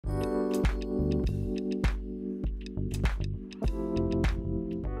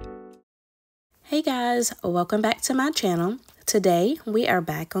Hey guys, welcome back to my channel. Today we are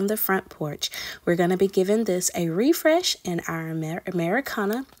back on the front porch. We're going to be giving this a refresh in our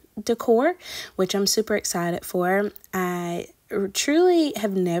Americana decor, which I'm super excited for. I truly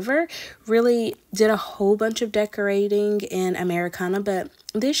have never really did a whole bunch of decorating in Americana, but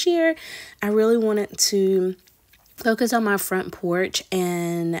this year I really wanted to focus on my front porch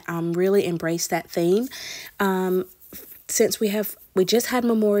and really embrace that theme. Since we just had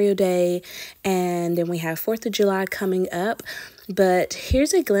Memorial Day and then we have 4th of July coming up. But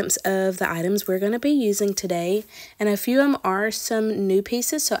here's a glimpse of the items we're going to be using today. And a few of them are some new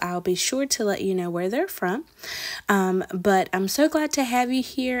pieces, so I'll be sure to let you know where they're from. But I'm so glad to have you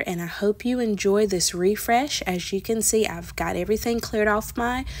here, and I hope you enjoy this refresh. As you can see, I've got everything cleared off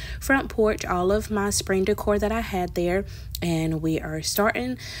my front porch, all of my spring decor that I had there. And we are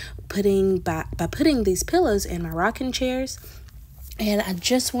starting by putting these pillows in my rocking chairs. And I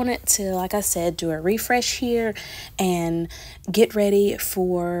just wanted to, like I said, do a refresh here and get ready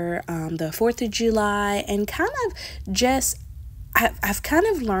for the 4th of July and kind of just, I've kind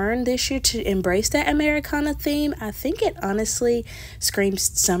of learned this year to embrace that Americana theme. I think it honestly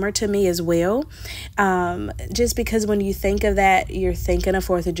screams summer to me as well. Just because when you think of that, you're thinking of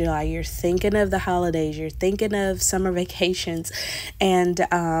 4th of July, you're thinking of the holidays, you're thinking of summer vacations. And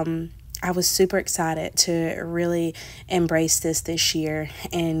I was super excited to really embrace this year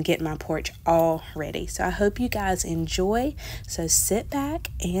and get my porch all ready. So I hope you guys enjoy. So sit back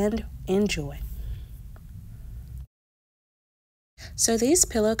and enjoy. So these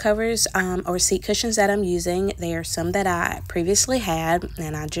pillow covers or seat cushions that I'm using, they are some that I previously had,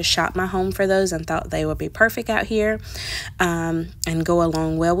 and I just shopped my home for those and thought they would be perfect out here and go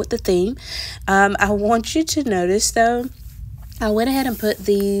along well with the theme. I want you to notice though, I went ahead and put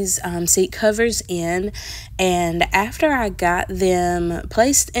these seat covers in, and after I got them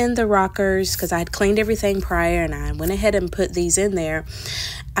placed in the rockers, because I had cleaned everything prior and I went ahead and put these in there,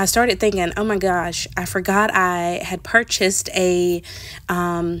 I started thinking, oh my gosh, I forgot I had purchased a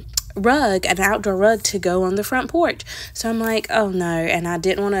rug, an outdoor rug to go on the front porch. So I'm like, oh no, and I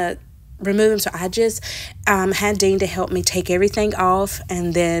didn't want to remove them, so I just had Dean to help me take everything off,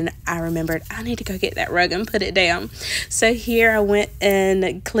 and then I remembered I need to go get that rug and put it down. So here I went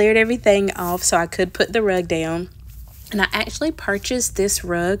and cleared everything off so I could put the rug down. And I actually purchased this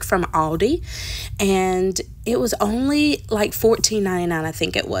rug from Aldi, and it was only like $14.99, I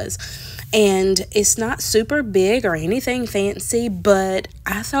think it was. And it's not super big or anything fancy, but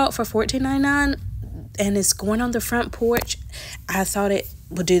I thought for $14.99 and it's going on the front porch, I thought it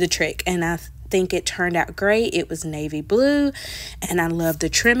would do the trick, and I think it turned out great. It was navy blue, and I love the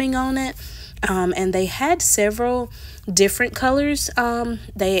trimming on it. And they had several different colors. And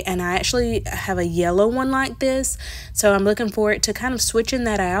I actually have a yellow one like this, so I'm looking forward to kind of switching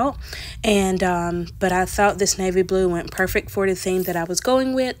that out. And but I thought this navy blue went perfect for the theme that I was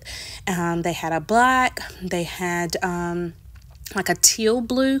going with. They had a black, they had like a teal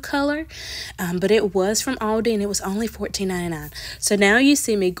blue color, but it was from Aldi and it was only $14.99. So now you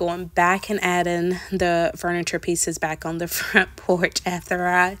see me going back and adding the furniture pieces back on the front porch after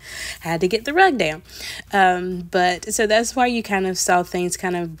I had to get the rug down. But so that's why you kind of saw things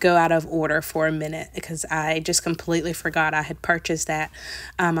kind of go out of order for a minute, because I just completely forgot I had purchased that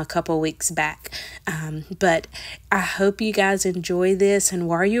a couple weeks back. But I hope you guys enjoy this, and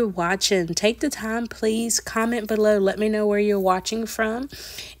while you're watching, take the time, please comment below, let me know where you're watching from.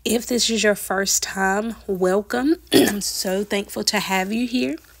 If this is your first time, welcome. I'm so thankful to have you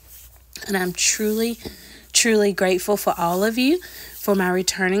here, and I'm truly grateful for all of you, for my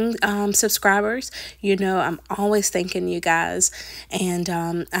returning subscribers. You know, I'm always thanking you guys, and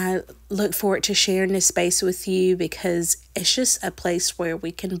I look forward to sharing this space with you, because it's just a place where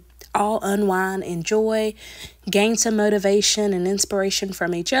we can all unwind, enjoy, gain some motivation and inspiration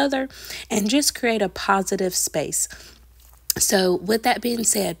from each other, and just create a positive space. So with that being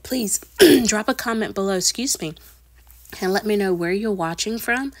said, please drop a comment below, and let me know where you're watching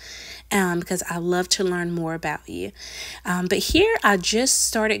from, because I love to learn more about you. But here I just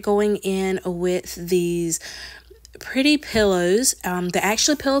started going in with these pretty pillows. They're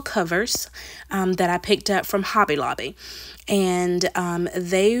actually pillow covers that I picked up from Hobby Lobby. And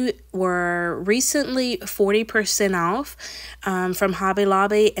they were recently 40% off from Hobby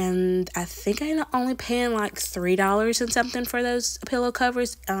Lobby, and I think I ended up only paying like $3 and something for those pillow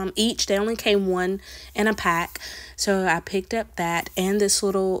covers each. They only came one in a pack, so I picked up that, and this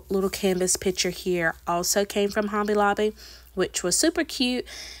little canvas picture here also came from Hobby Lobby, which was super cute.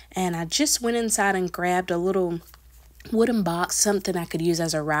 And I just went inside and grabbed a little wooden box, something I could use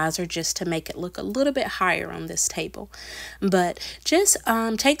as a riser just to make it look a little bit higher on this table. But just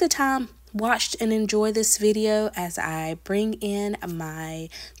take the time, watch and enjoy this video as I bring in my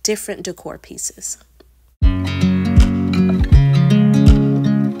different decor pieces.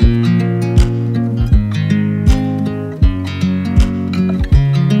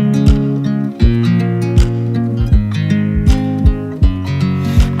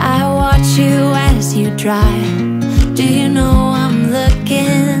 Drive. Do you know I'm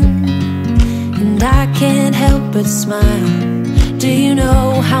looking? And I can't help but smile. Do you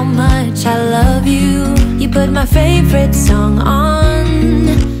know how much I love you? You put my favorite song on.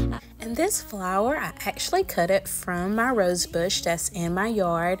 And this flower, I actually cut it from my rose bush that's in my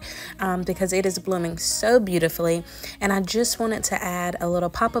yard because it is blooming so beautifully. And I just wanted to add a little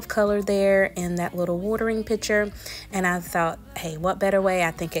pop of color there in that little watering pitcher. And I thought, hey, what better way?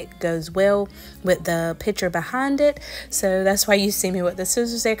 I think it goes well with the picture behind it. So that's why you see me with the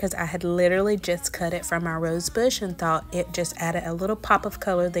scissors there, because I had literally just cut it from my rose bush and thought it just added a little pop of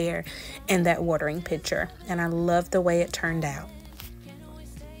color there in that watering pitcher. And I love the way it turned out.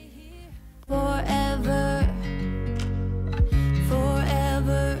 Forever,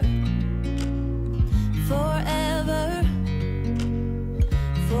 forever, forever,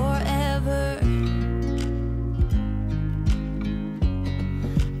 forever.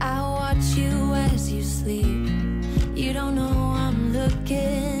 I watch you as you sleep. You don't know I'm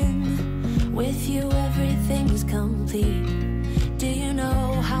looking. With you everything's complete. Do you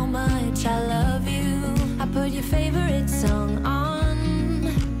know how much I love you? I put your favorite song on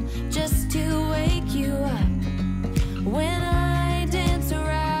just to wake you up. When I dance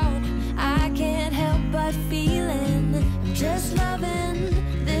around, I can't help but feeling I'm just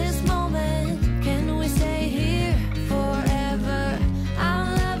loving this moment. Can we stay here forever?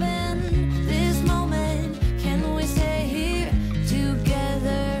 I'm loving this moment. Can we stay here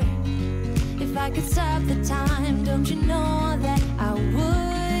together? If I could stop the time, don't you know that I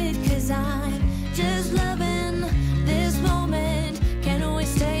would? 'Cause I'm just loving this moment. Can we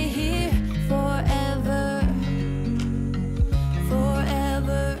stay here forever?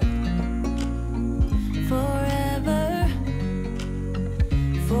 Forever, forever,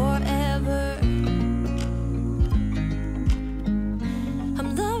 forever.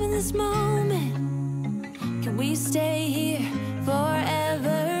 I'm loving this moment. Can we stay here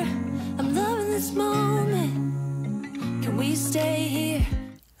forever? I'm loving this moment. Can we stay here?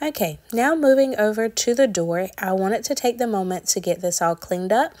 Okay, now moving over to the door, I wanted to take the moment to get this all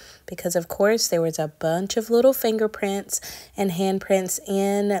cleaned up because, of course, there was a bunch of little fingerprints and handprints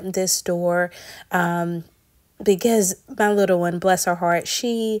in this door because my little one, bless her heart,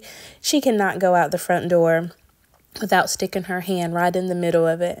 she cannot go out the front door without sticking her hand right in the middle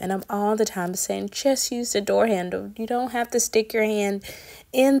of it. And I'm all the time saying, just use the door handle. You don't have to stick your hand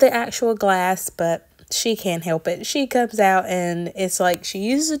in the actual glass, but she can't help it. She comes out and it's like she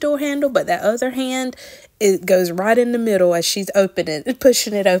uses the door handle, but that other hand, it goes right in the middle as she's opening it,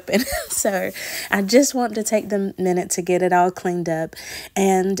 pushing it open. So I just want to take the minute to get it all cleaned up.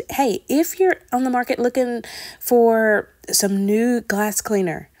 And hey, if you're on the market looking for some new glass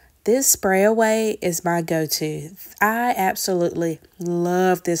cleaner, this spray away is my go-to. I absolutely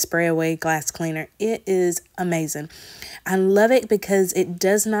love this spray away glass cleaner. It is amazing. I love it because it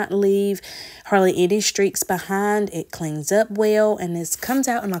does not leave hardly any streaks behind. It cleans up well, and it comes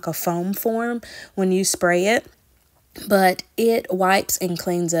out in like a foam form when you spray it. But it wipes and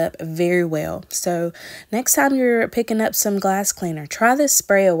cleans up very well. So next time you're picking up some glass cleaner, try this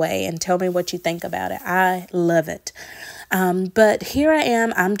spray away and tell me what you think about it. I love it. But here I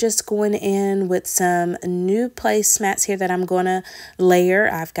am. I'm just going in with some new placemats here that I'm going to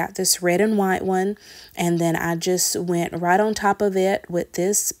layer. I've got this red and white one, and then I just went right on top of it with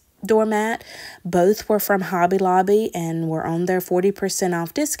this doormat. Both were from Hobby Lobby and were on their 40%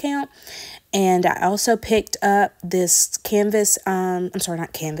 off discount. And I also picked up this canvas,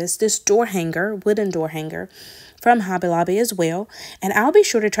 this door hanger, wooden door hanger from Hobby Lobby as well. And I'll be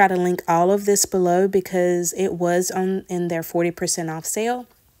sure to try to link all of this below because it was in their 40% off sale.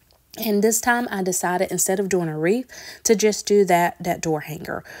 And this time I decided, instead of doing a wreath, to just do that door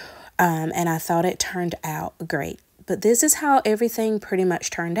hanger. And I thought it turned out great. But this is how everything pretty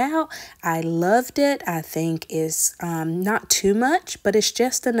much turned out. I loved it. I think it's not too much, but it's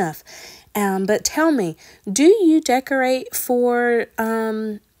just enough. But tell me, do you decorate for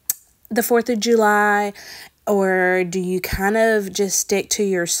the 4th of July, or do you kind of just stick to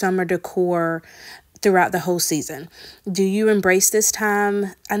your summer decor throughout the whole season? Do you embrace this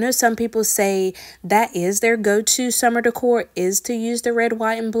time? I know some people say that is their go-to summer decor, is to use the red,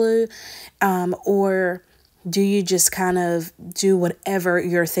 white, and blue, or do you just kind of do whatever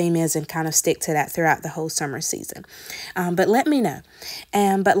your theme is and kind of stick to that throughout the whole summer season? But let me know.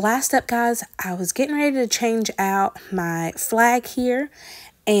 But last up, guys, I was getting ready to change out my flag here,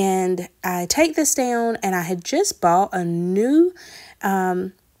 and I take this down, and I had just bought a new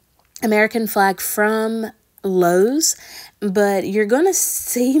American flag from Lowe's, but you're going to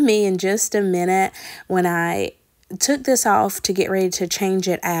see me in just a minute when I took this off to get ready to change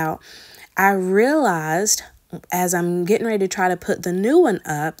it out. I realized as I'm getting ready to try to put the new one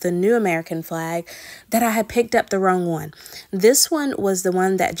up, the new American flag, that I had picked up the wrong one. This one was the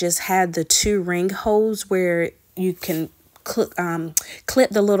one that just had the 2 ring holes where you can clip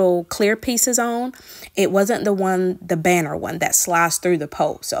the little clear pieces on. It wasn't the banner one that slides through the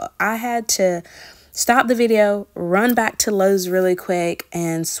pole. So I had to stop the video, run back to Lowe's really quick,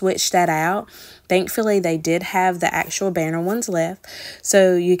 and switch that out. Thankfully, they did have the actual banner ones left.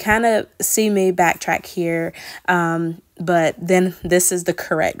 So you kind of see me backtrack here, but then this is the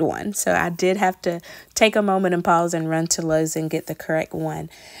correct one. So I did have to take a moment and pause and run to Lowe's and get the correct one.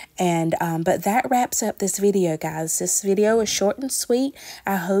 And but that wraps up this video, guys. This video is short and sweet.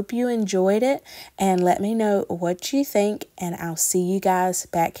 I hope you enjoyed it, and let me know what you think, and I'll see you guys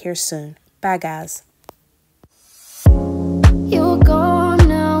back here soon. Bye, guys. You're gone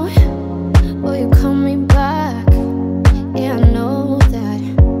now. Will you call me back? Yeah, I know that.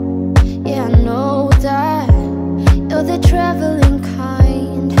 Yeah, I know that. You're the traveling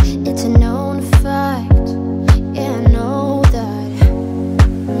kind. It's a known fact. Yeah, I know that.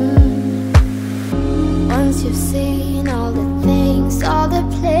 Once you've seen all the things, all the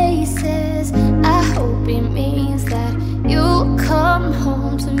places, I hope it means that you'll come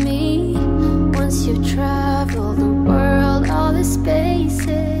home to me. Once you've traveled the world, all the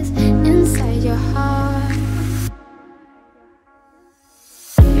spaces inside your heart,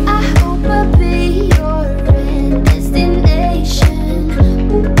 I hope I'll be your end destination.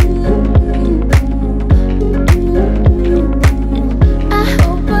 I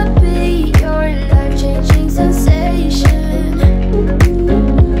hope I'll be your life-changing sensation.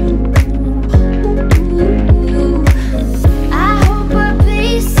 I hope I'll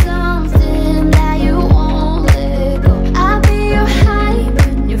be something that you won't let go. I'll be your high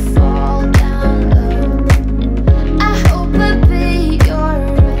when you fall down low. I hope I'll be your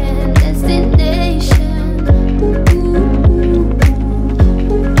end destination.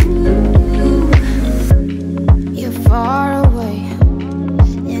 You're far away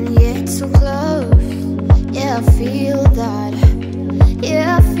and yet so close. Yeah, I feel that.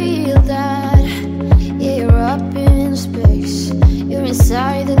 Yeah, I feel that. Yeah, you're up in space. You're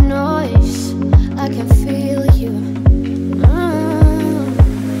inside the noise. I can feel you.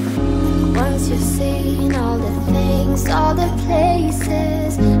 Once you've seen all the things, all the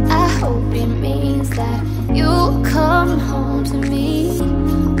places, I hope it means that you'll come home to me.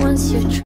 Once you've